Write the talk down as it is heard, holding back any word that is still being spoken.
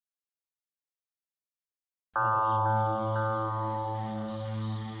The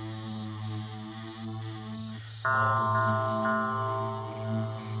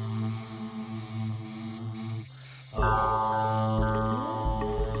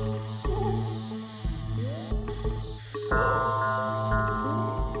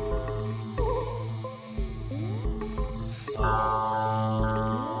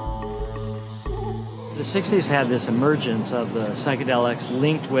 60s had this emergence of the psychedelics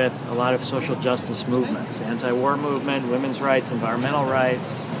linked with a lot of social justice movements, anti-war movement, women's rights, environmental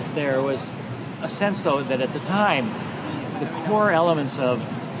rights. There was a sense, though, that at the time, the core elements of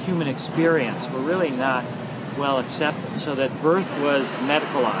human experience were really not well accepted, so that birth was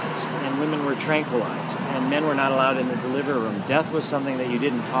medicalized, and women were tranquilized, and men were not allowed in the delivery room. Death was something that you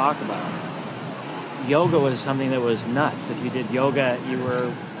didn't talk about. Yoga was something that was nuts. If you did yoga, you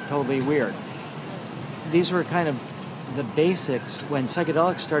were totally weird. These were kind of the basics when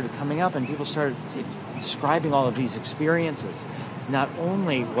psychedelics started coming up and people started describing all of these experiences. Not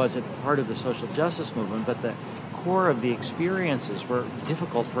only was it part of the social justice movement, but the core of the experiences were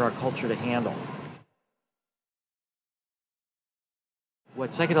difficult for our culture to handle.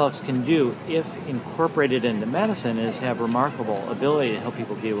 What psychedelics can do, if incorporated into medicine, is have remarkable ability to help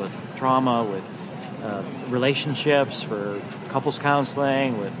people deal with trauma, with relationships, for couples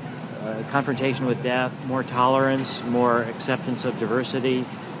counseling, with confrontation with death, more tolerance, more acceptance of diversity,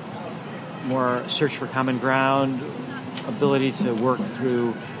 more search for common ground, ability to work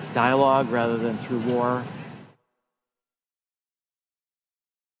through dialogue rather than through war.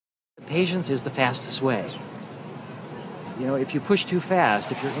 Patience is the fastest way. You know, if you push too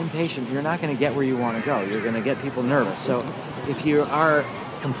fast, if you're impatient, you're not going to get where you want to go. You're going to get people nervous. So if you are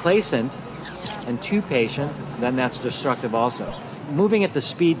complacent and too patient, then that's destructive also. Moving at the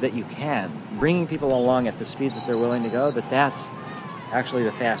speed that you can, bringing people along at the speed that they're willing to go, that's actually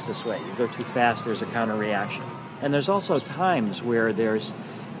the fastest way. You go too fast, there's a counter reaction. And there's also times where there's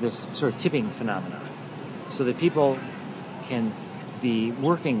this sort of tipping phenomenon, so that people can be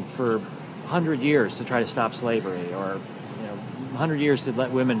working for 100 years to try to stop slavery, or 100 years to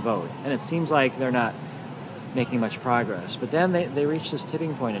let women vote, and it seems like they're not making much progress. But then they reach this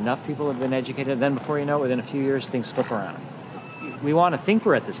tipping point. Enough people have been educated, and then before you know it, within a few years, things flip around. We want to think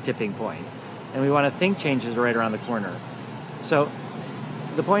we're at this tipping point, and we want to think changes are right around the corner. So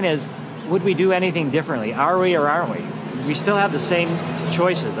the point is, would we do anything differently? Are we or aren't we? We still have the same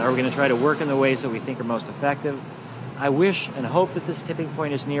choices. Are we going to try to work in the ways that we think are most effective? I wish and hope that this tipping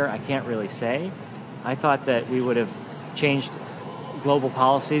point is near. I can't really say. I thought that we would have changed global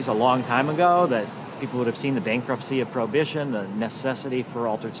policies a long time ago, that people would have seen the bankruptcy of prohibition, the necessity for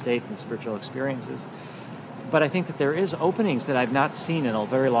altered states and spiritual experiences. But I think that there is openings that I've not seen in a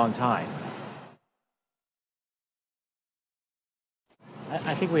very long time.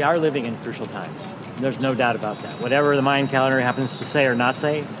 I think we are living in crucial times. There's no doubt about that. Whatever the Mayan calendar happens to say or not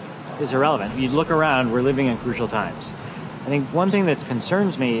say is irrelevant. If you look around, we're living in crucial times. I think one thing that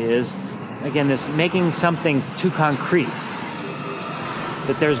concerns me is, again, this making something too concrete.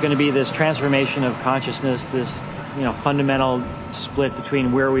 That there's going to be this transformation of consciousness, this fundamental split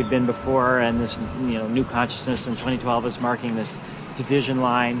between where we've been before and this new consciousness, and 2012 is marking this division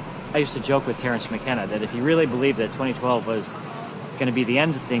line. I used to joke with Terence McKenna that if he really believed that 2012 was going to be the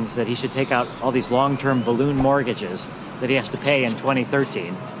end of things, that he should take out all these long-term balloon mortgages that he has to pay in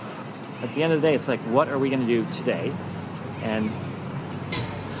 2013. At the end of the day, it's like, what are we going to do today? And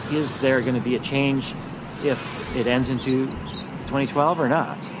is there going to be a change if it ends into 2012 or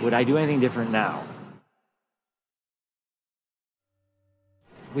not? Would I do anything different now?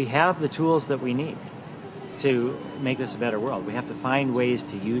 We have the tools that we need to make this a better world. We have to find ways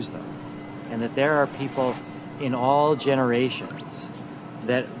to use them. And that there are people in all generations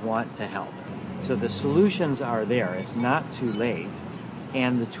that want to help. So the solutions are there. It's not too late.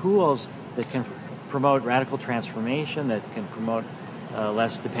 And the tools that can promote radical transformation, that can promote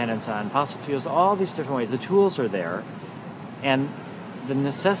less dependence on fossil fuels, all these different ways, the tools are there. And the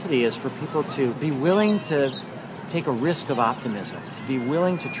necessity is for people to be willing to take a risk of optimism, to be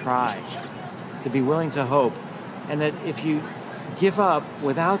willing to try, to be willing to hope. And that if you give up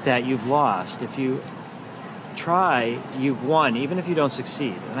without that, you've lost. If you try, you've won, even if you don't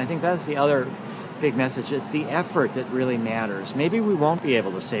succeed. And I think that's the other big message. It's the effort that really matters. Maybe we won't be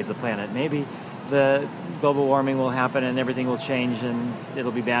able to save the planet. Maybe the global warming will happen and everything will change and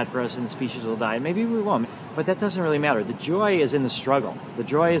it'll be bad for us and species will die. Maybe we won't. But that doesn't really matter. The joy is in the struggle. The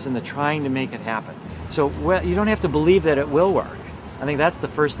joy is in the trying to make it happen. So you don't have to believe that it will work. I think that's the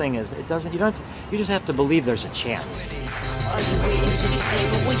first thing, is it doesn't, you just have to believe there's a chance. Are you waiting to be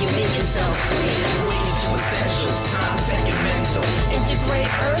stable? Will you make yourself free? Waiting to essentials, time, second mental. Integrate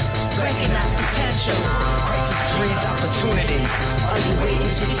earth, Recognize potential. Crisis breeds opportunity. Are you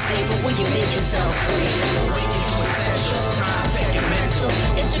waiting to be saved, or will you make yourself free? Awaken to essentials, time, tech, and mental.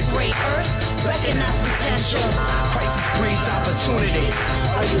 Integrate Earth, recognize potential. Crisis breeds opportunity.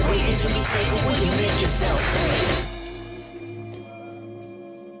 Are you waiting to be saved, or will you make yourself free?